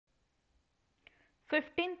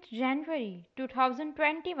15th January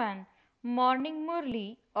 2021 Morning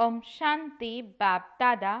Murli Om Shanti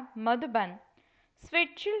BapDada Madhuban.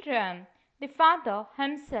 Sweet children, the Father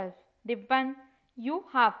Himself, the one you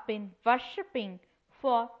have been worshipping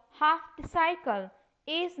for half the cycle,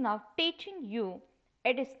 is now teaching you.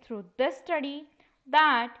 It is through this study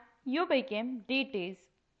that you became deities.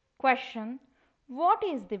 Question: what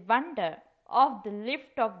is the wonder of the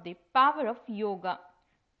lift of the power of yoga?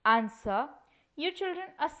 Answer: you children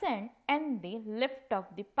ascend in the lift of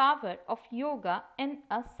the power of yoga in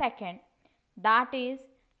a second. That is,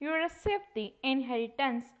 you receive the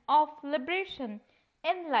inheritance of liberation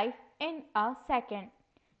in life in a second.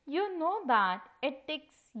 You know that it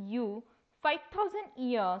takes you 5000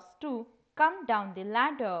 years to come down the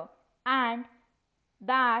ladder and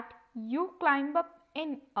that you climb up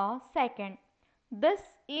in a second. This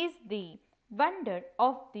is the wonder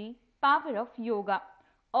of the power of yoga.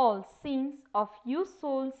 All sins of you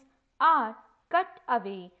souls are cut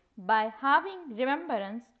away by having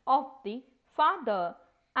remembrance of the Father,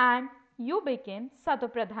 and you became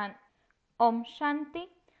Satopradhan. Om Shanti.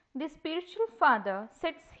 The spiritual father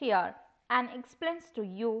sits here and explains to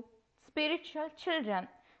you, spiritual children.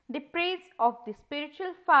 The praise of the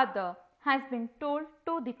spiritual father has been told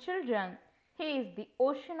to the children. He is the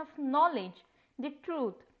ocean of knowledge, the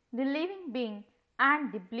truth, the living being,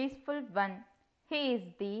 and the blissful one. He is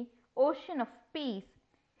the ocean of peace.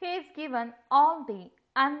 He is given all the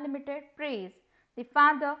unlimited praise. The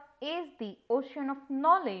Father is the ocean of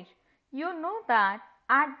knowledge. You know that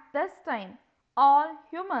at this time all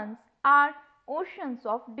humans are oceans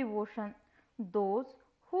of devotion. Those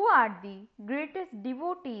who are the greatest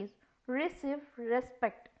devotees receive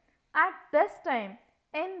respect. At this time,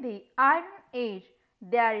 in the Iron Age,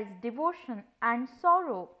 there is devotion and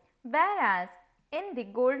sorrow, whereas in the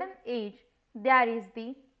Golden Age, there is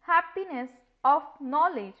the happiness of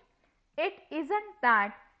knowledge. It isn't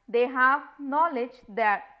that they have knowledge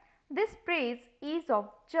there. This praise is of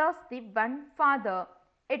just the one Father.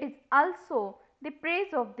 It is also the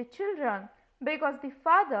praise of the children because the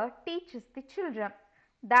Father teaches the children.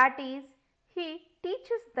 That is, He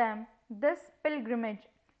teaches them this pilgrimage.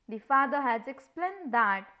 The Father has explained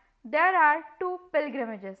that there are two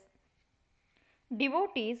pilgrimages.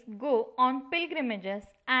 Devotees go on pilgrimages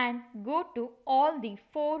and go to all the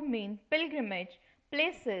four main pilgrimage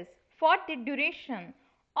places. For the duration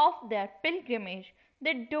of their pilgrimage,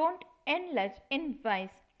 they don't indulge in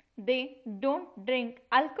vice. They don't drink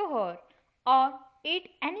alcohol or eat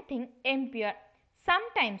anything impure.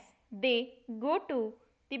 Sometimes they go to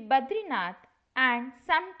the Badrinath and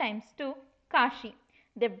sometimes to Kashi.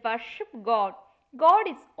 They worship God. God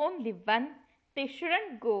is only one. They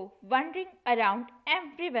shouldn't go wandering around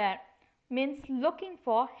everywhere, means looking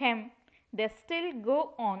for Him. They still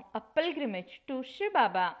go on a pilgrimage to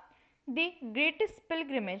shivbaba. The greatest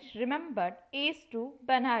pilgrimage remembered is to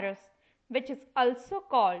Banaras, which is also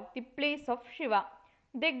called the place of Shiva.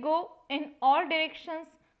 They go in all directions,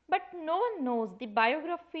 but no one knows the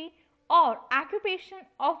biography or occupation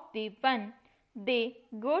of the one they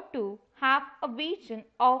go to have a vision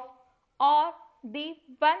of or the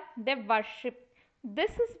one they worship.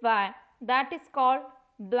 This is why that is called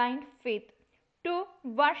blind faith. To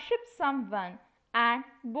worship someone and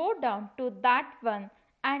bow down to that one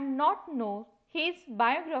and not know his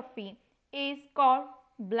biography is called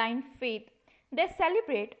blind faith. They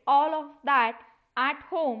celebrate all of that at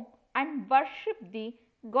home and worship the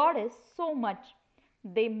goddess so much.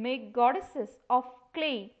 They make goddesses of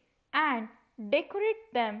clay and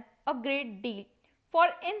decorate them a great deal. For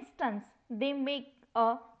instance, they make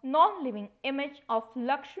a non-living image of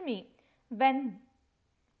Lakshmi. When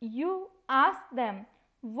you ask them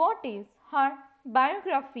what is her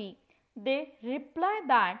biography, they reply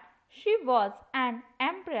that she was an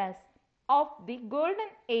empress of the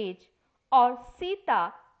golden age or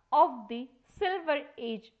Sita of the silver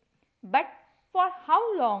age. But for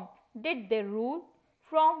how long did they rule?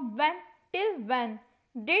 From when till when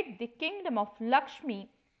did the kingdom of Lakshmi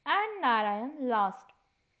and Narayan last?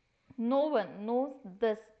 No one knows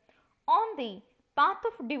this. On the path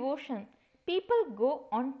of devotion, people go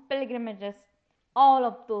on pilgrimages. All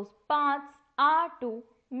of those paths are to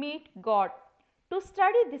meet God. To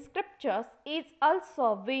study the scriptures is also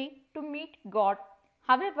a way to meet God.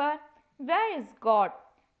 However, where is God?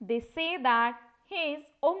 They say that He is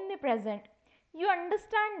omnipresent. You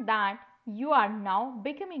understand that you are now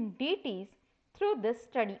becoming deities through this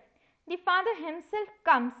study. The Father Himself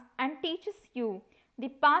comes and teaches you the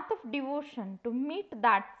path of devotion. To meet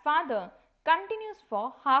that Father continues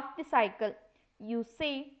for half the cycle. You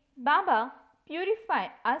say, Baba, purify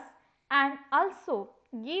us and also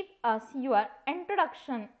give us your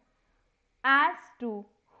introduction as to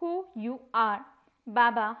who you are.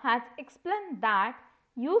 Baba has explained that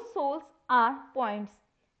you souls are points.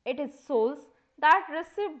 It is souls that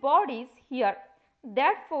receive bodies here.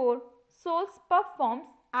 Therefore, souls performs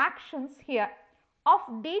actions here. Of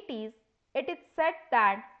deities, it is said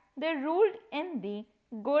that they ruled in the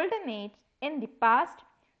golden age in the past.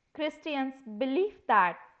 Christians believe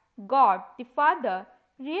that God the Father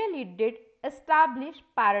really did establish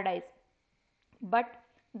paradise, but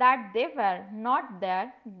that they were not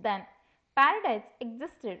there then. Paradise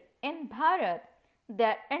existed in Bharat.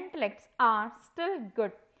 Their intellects are still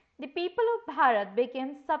good. The people of Bharat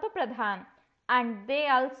became Satopradhan and they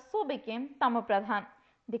also became Tamopradhan.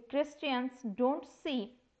 The Christians don't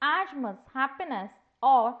see as much happiness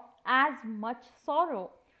or as much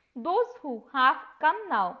sorrow. Those who have come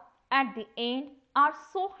now at the end are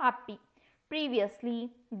so happy.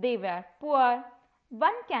 Previously, they were poor.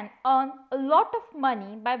 One can earn a lot of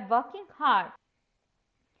money by working hard.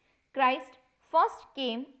 Christ first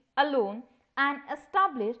came alone and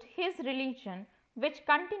established his religion, which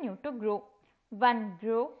continued to grow. One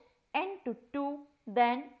grew into two,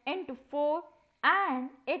 then into four, and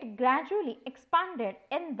it gradually expanded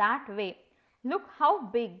in that way. Look how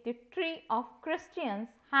big the tree of Christians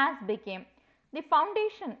has become. The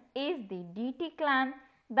foundation is the deity clan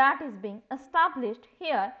that is being established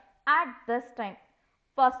here at this time.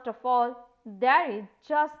 First of all, there is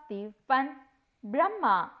just the one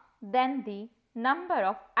Brahma, then the number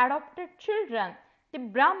of adopted children, the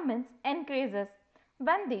Brahmins increases.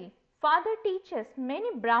 When the father teaches,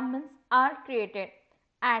 many Brahmins are created.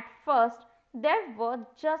 At first, there was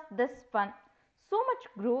just this one. So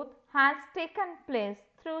much growth has taken place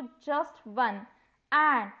through just one,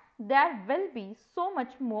 and there will be so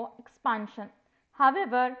much more expansion.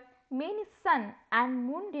 However, many sun and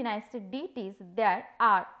moon dynasty deities there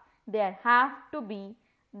are. There have to be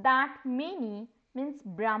that many means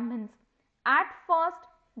Brahmins. At first,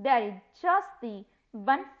 there is just the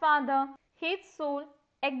one father. His soul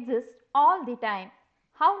exists all the time.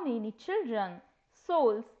 How many children,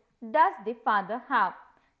 souls does the father have?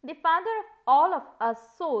 The father of all of us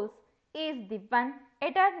souls is the one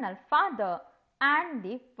eternal father, and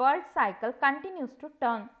the world cycle continues to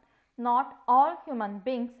turn. Not all human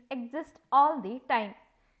beings exist all the time.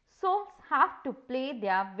 Souls have to play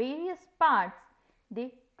their various parts.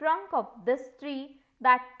 The trunk of this tree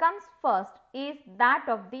that comes first is that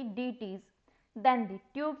of the deities. Then the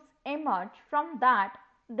tubes emerge from that.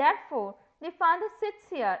 Therefore, the father sits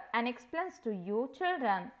here and explains to you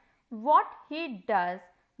children what he does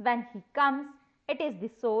when he comes. It is the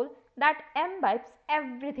soul that imbibes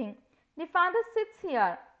everything. The father sits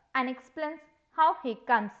here and explains how he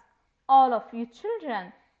comes. All of you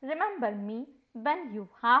children, remember me when you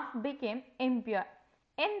half became impure.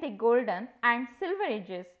 In the golden and silver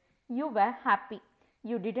ages, you were happy.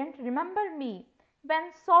 You didn't remember me.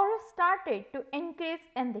 When sorrow started to increase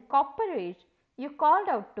in the copper age, you called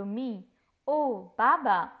out to me, "Oh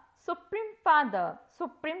Baba, Supreme Father,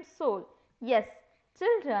 Supreme Soul." Yes,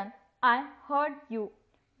 children, I heard you.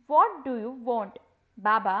 What do you want?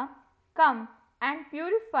 Baba, come and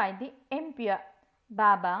purify the impure.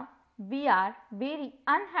 Baba, we are very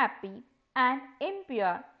unhappy and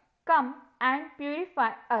impure. Come and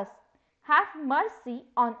purify us. Have mercy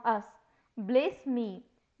on us. Bless me.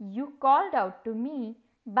 You called out to me,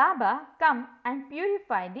 Baba, come and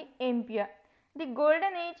purify the impure. The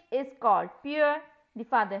golden age is called pure. The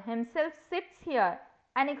Father himself sits here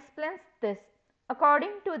and explains this.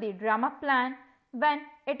 According to the drama plan, when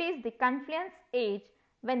it is the confluence age,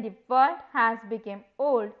 when the world has become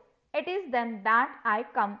old, it is then that I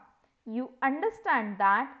come. You understand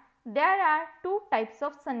that there are two types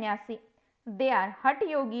of sannyasi. They are Hatha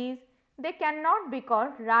yogis. They cannot be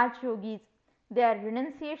called Raj yogis. Their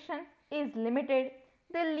renunciation is limited.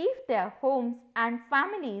 They leave their homes and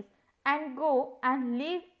families and go and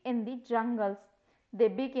live in the jungles. They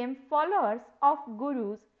became followers of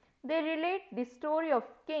gurus. They relate the story of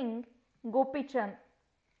King Gopichand.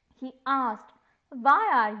 He asked, "Why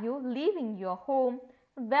are you leaving your home?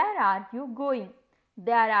 Where are you going?"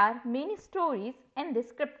 There are many stories in the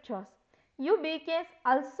scriptures. You BKs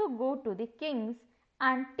also go to the kings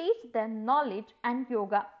and teach them knowledge and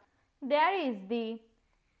yoga. There is the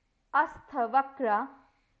Asthavakra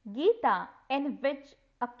Gita, in which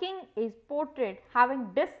a king is portrayed having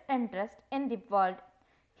disinterest in the world.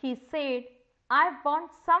 He said, "I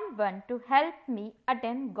want someone to help me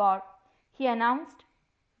attain God." He announced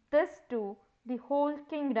this to the whole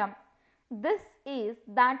kingdom. This is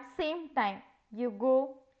that same time you go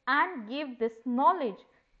and give this knowledge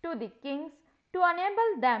to the kings to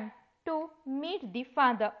enable them to meet the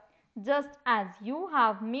Father. Just as you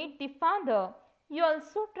have met the Father, you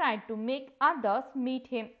also try to make others meet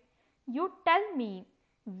Him. You tell me,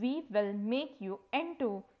 we will make you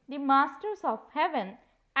into the masters of heaven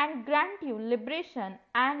and grant you liberation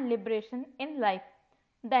and liberation in life.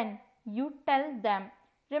 Then you tell them,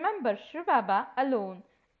 remember shivbaba alone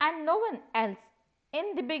and no one else.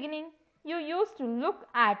 In the beginning, you used to look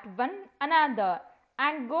at one another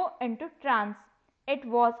and go into trance. It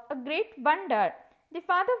was a great wonder. The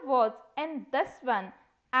Father was in this one,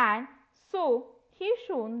 and so He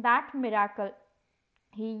shone that miracle.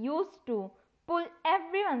 He used to pull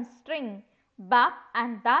everyone's string. Bap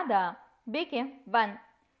and Dada became one.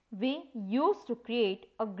 We used to create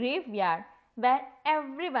a graveyard where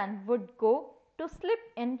everyone would go to sleep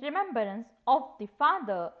in remembrance of the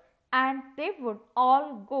Father, and they would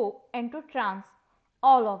all go into trance.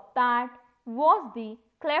 All of that was the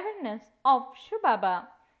cleverness of shivbaba.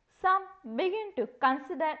 Some begin to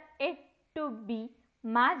consider it to be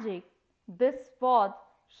magic. This was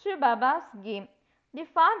Shivbaba's game. The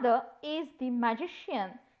Father is the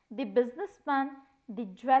magician, the businessman, the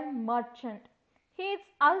jewel merchant. He is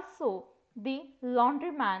also the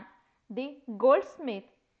laundryman, the goldsmith,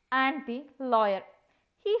 and the lawyer.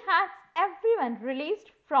 He has everyone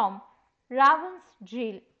released from Ravan's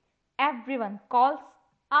jail. Everyone calls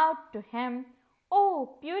out to him,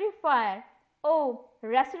 O purifier, O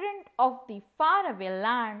resident of the faraway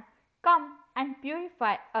land, come and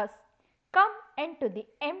purify us. Come into the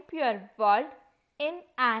impure world in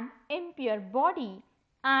an impure body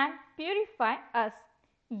and purify us.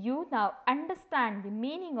 You now understand the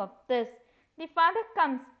meaning of this. The Father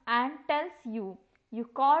comes and tells you, you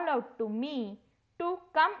called out to me to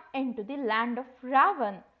come into the land of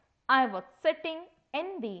Ravan. I was sitting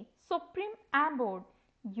in the supreme abode.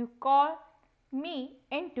 You called me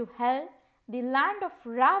into hell, the land of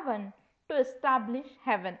Ravan, to establish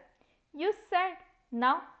heaven. You said,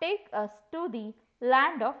 now take us to the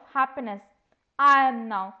land of happiness. I am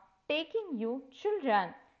now taking you, children.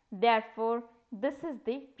 Therefore, this is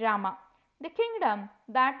the Brahma. The kingdom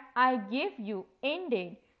that I gave you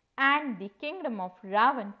ended, and the kingdom of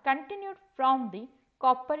Ravan continued from the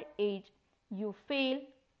copper age. You fell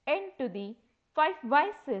into the five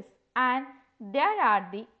vices, and there are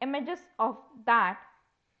the images of that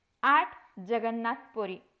at Jagannath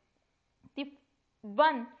Puri. The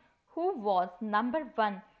one who was number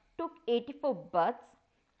 1 took 84 births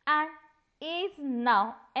and is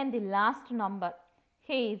now in the last number.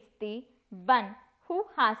 He is the one who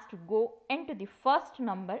has to go into the first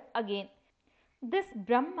number again. This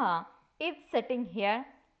Brahma is sitting here.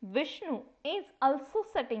 Vishnu is also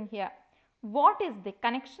sitting here. What is the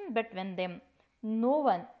connection between them? No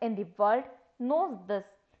one in the world knows this.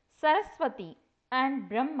 Saraswati and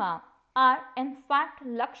Brahma are in fact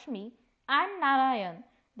Lakshmi and Narayan,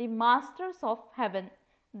 the masters of heaven.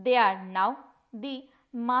 They are now the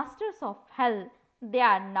masters of hell. They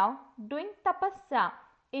are now doing tapasya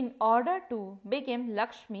in order to become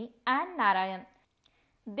Lakshmi and Narayan.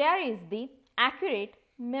 There is the accurate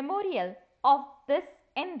memorial of this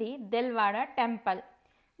in the Delwada temple.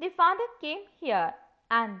 The Father came here,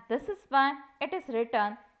 and this is why it is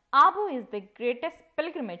written, Abu is the greatest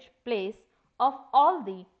pilgrimage place of all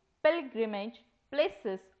the pilgrimage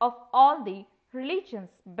places of all the religions,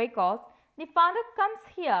 because the Father comes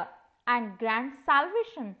here and grants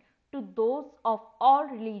salvation to those of all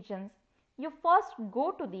religions. You first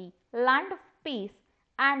go to the land of peace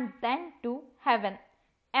and then to heaven.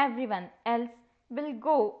 Everyone else will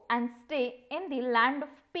go and stay in the land of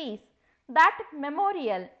peace. That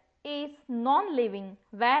memorial is non-living,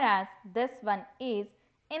 whereas this one is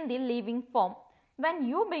in the living form. When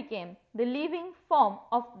you became the living form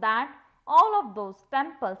of that, all of those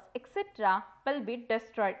temples, etc., will be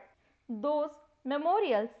destroyed. Those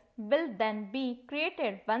memorials will then be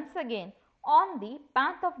created once again on the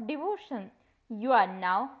path of devotion. You are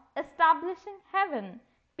now establishing heaven.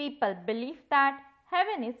 People believe that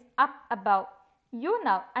heaven is up above. You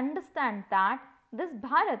now understand that this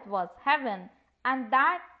Bharat was heaven and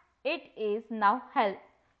that it is now hell.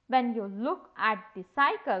 When you look at the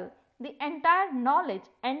cycle, the entire knowledge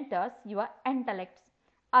enters your intellects.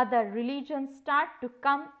 Other religions start to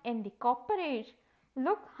come in the copper age.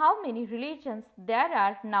 Look how many religions there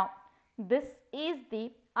are now. This is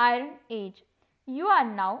the iron age. You are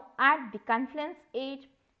now at the confluence age.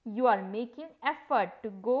 You are making effort to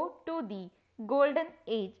go to the golden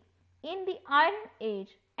age. In the iron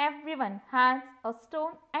age, everyone has a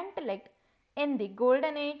stone intellect. In the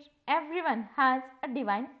golden age, everyone has a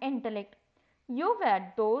divine intellect. You were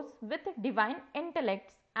those with divine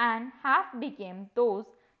intellects and have become those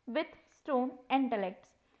with stone intellects.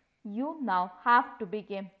 You now have to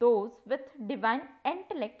become those with divine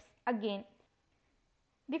intellects again.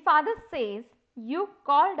 The Father says, you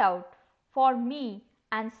called out for me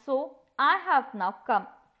and so I have now come.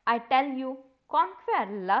 I tell you, conquer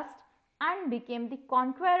lust and become the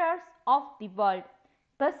conquerors of the world.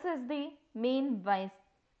 This is the main vice.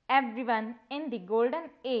 Everyone in the golden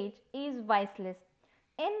age is viceless.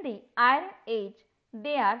 In the iron age,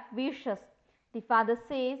 they are vicious. The Father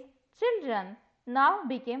says, children now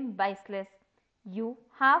became viceless. You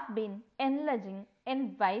have been indulging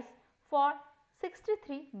in vice for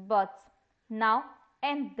 63 births. Now,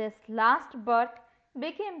 in this last birth,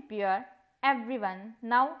 became pure. Everyone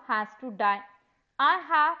now has to die. I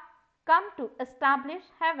have come to establish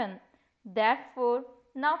heaven. Therefore,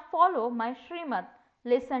 now follow my Srimad.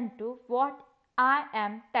 Listen to what I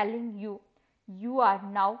am telling you. You are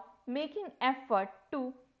now making effort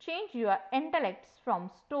to change your intellects from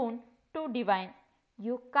stone to divine.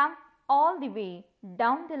 You come all the way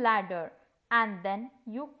down the ladder and then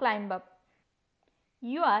you climb up.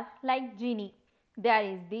 You are like genie. There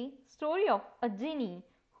is the story of a genie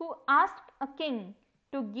who asked a king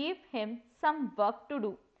to give him some work to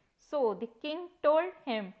do. So the king told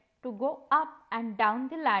him to go up and down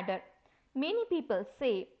the ladder. Many people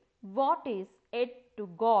say, what is it to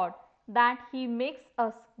God that he makes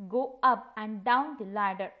us go up and down the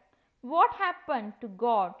ladder? What happened to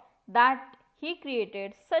God that he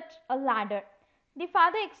created such a ladder? The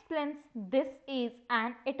Father explains this is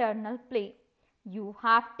an eternal play. You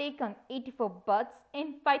have taken 84 births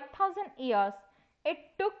in 5000 years. It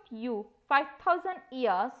took you 5000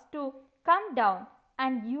 years to come down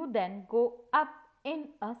and you then go up in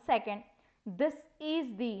a second. This is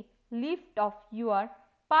the lift of your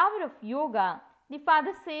power of yoga. The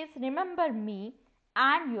Father says, remember me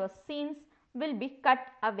and your sins will be cut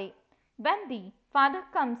away. When the Father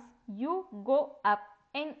comes, you go up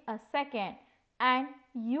in a second and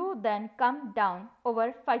you then come down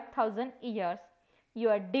over 5000 years.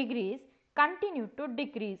 Your degrees continue to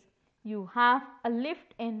decrease. You have a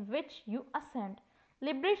lift in which you ascend.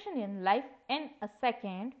 Liberation in life in a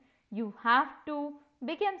second. You have to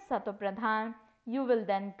become Satopradhan. You will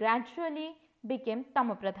then gradually become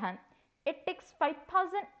Tamopradhan. It takes 5000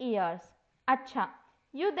 years. Acha,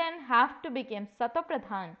 you then have to become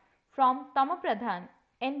Satopradhan from Tamopradhan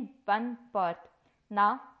in one birth.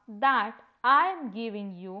 Now that I am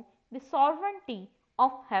giving you the sovereignty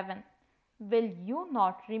of heaven, will you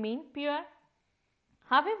not remain pure?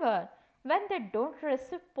 However, when they don't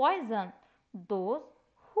receive poison, those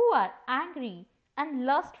who are angry and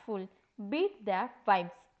lustful beat their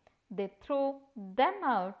wives. They throw them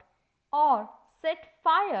out or set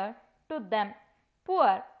fire to them.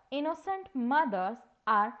 Poor innocent mothers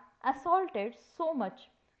are assaulted so much.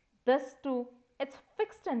 This too is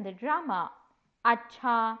fixed in the drama.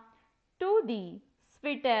 Acha, to thee,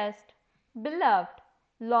 sweetest, beloved,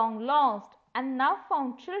 long lost and now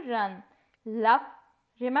found children, love,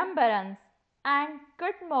 remembrance and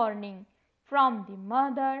good morning from the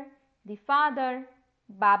mother, the father,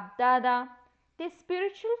 BapDada. The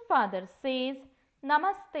spiritual father says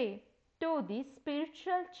Namaste to the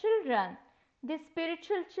spiritual children. The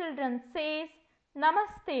spiritual children says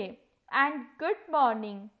Namaste and good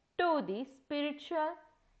morning to the spiritual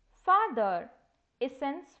father.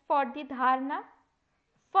 Essence for the dharana.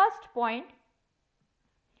 First point,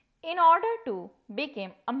 in order to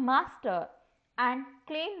become a master and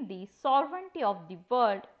claim the sovereignty of the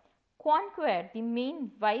world, conquer the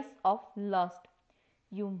main vice of lust,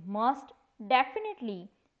 you must definitely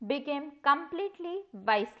become completely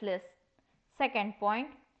viceless. Second point,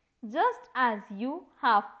 just as you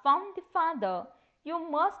have found the Father,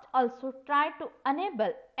 you must also try to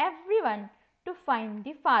enable everyone to find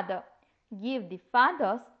the Father. Give the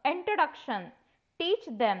Father's introduction. Teach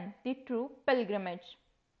them the true pilgrimage.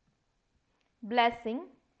 Blessing.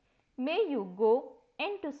 May you go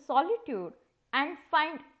into solitude and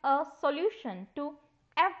find a solution to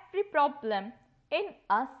every problem in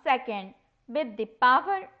a second with the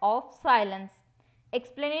power of silence.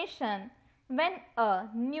 Explanation. When a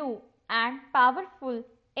new and powerful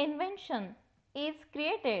invention is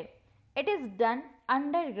created, it is done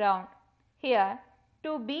underground. Here,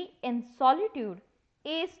 to be in solitude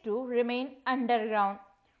is to remain underground.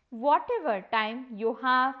 Whatever time you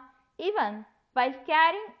have, even while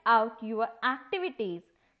carrying out your activities,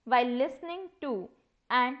 while listening to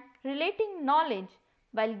and relating knowledge,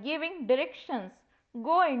 while giving directions,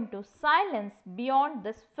 go into silence beyond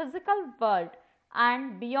this physical world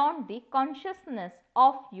and beyond the consciousness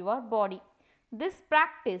of your body. This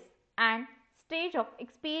practice and stage of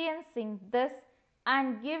experiencing this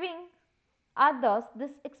and giving others.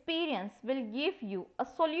 This experience will give you a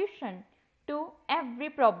solution to every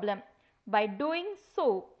problem. By doing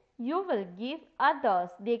so, you will give others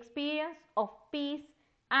the experience of peace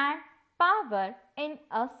and power in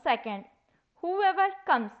a second. Whoever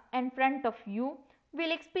comes in front of you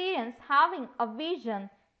will experience having a vision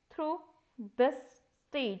through this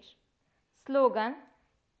stage. Slogan: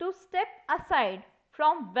 to step aside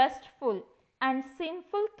from wasteful and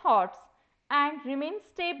sinful thoughts and remain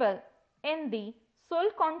stable in the soul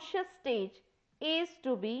conscious stage is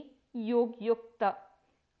to be Yog Yukta.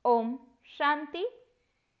 Om Shanti.